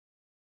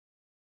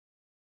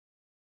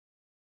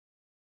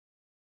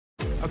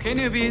Okay,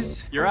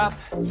 newbies, you're up.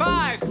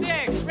 5,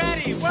 6,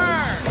 ready,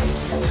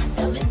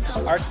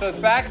 work! Arch those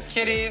backs,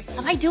 kiddies.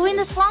 Am I doing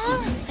this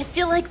wrong? I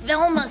feel like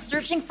Velma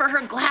searching for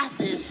her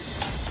glasses.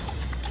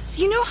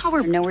 So you know how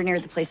we're nowhere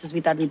near the places we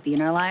thought we'd be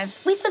in our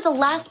lives? We spent the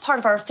last part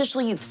of our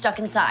official youth stuck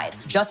inside,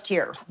 just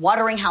here,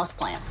 watering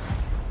houseplants.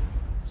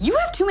 You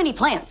have too many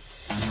plants.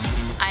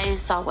 I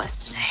saw Wes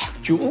today.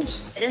 Jules?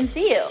 I didn't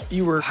see you.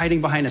 You were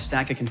hiding behind a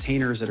stack of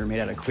containers that are made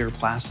out of clear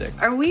plastic.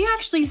 Are we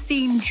actually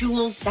seeing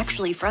Jules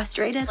sexually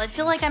frustrated? I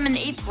feel like I'm in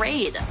 8th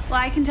grade. Well,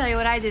 I can tell you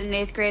what I did in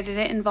 8th grade, and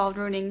it involved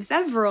ruining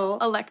several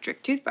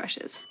electric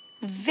toothbrushes.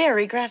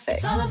 Very graphic.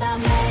 It's all about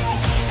me.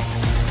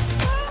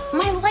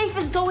 My life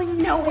is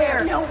going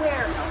nowhere.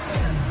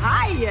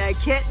 Hiya,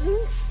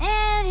 kittens.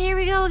 And here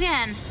we go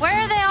again.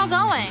 Where are they all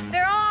going?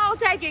 They're all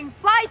taking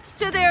flights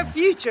to their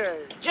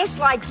future, just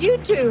like you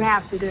two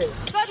have to do.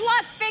 Good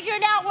luck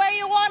figuring out where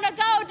you want to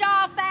go,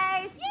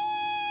 Dollface.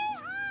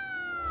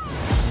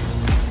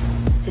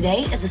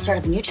 Today is the start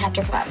of the new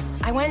chapter for us.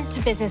 I went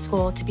to business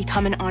school to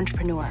become an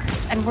entrepreneur,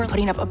 and we're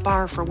putting up a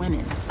bar for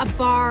women. A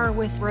bar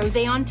with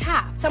rosé on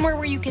tap, somewhere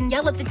where you can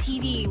yell at the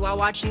TV while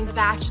watching The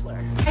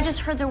Bachelor. I just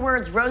heard the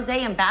words rosé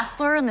and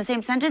bachelor in the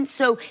same sentence,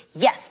 so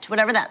yes to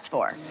whatever that's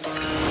for.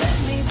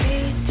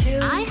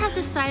 I have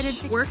decided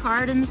to work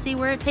hard and see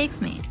where it takes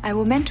me. I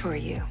will mentor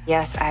you.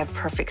 Yes, I have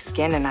perfect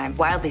skin and I'm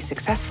wildly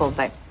successful,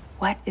 but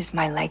what is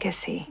my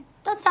legacy?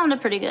 That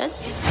sounded pretty good.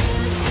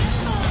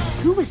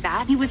 Who was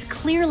that? He was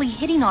clearly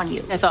hitting on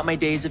you. I thought my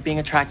days of being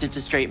attracted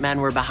to straight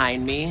men were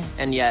behind me,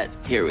 and yet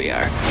here we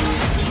are.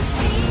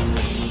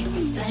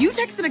 You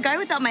texted a guy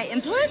without my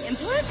input?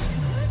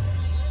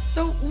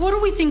 So what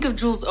do we think of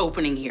Jules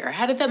opening here?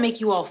 How did that make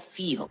you all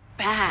feel?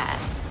 Bad.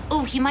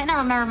 Oh, he might not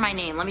remember my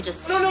name. Let me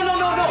just... No.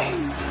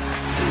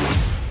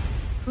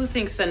 Who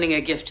thinks sending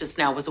a gift just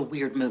now was a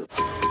weird move?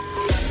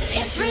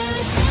 It's really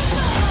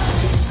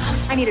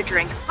simple. I need a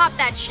drink. Pop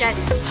that shit.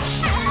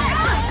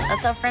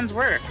 That's how friends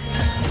work.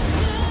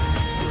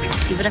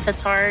 Even if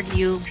it's hard,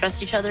 you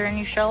trust each other and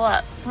you show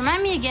up.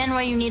 Remind me again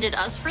why you needed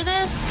us for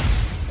this?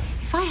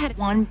 If I had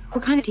one,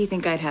 what kind do you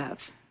think I'd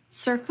have?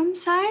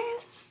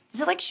 Circumcised? Is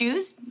it like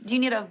shoes? Do you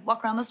need to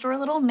walk around the store a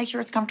little, make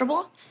sure it's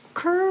comfortable?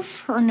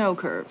 Curve or no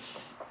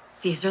curve?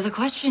 These are the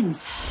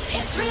questions.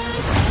 It's really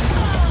simple.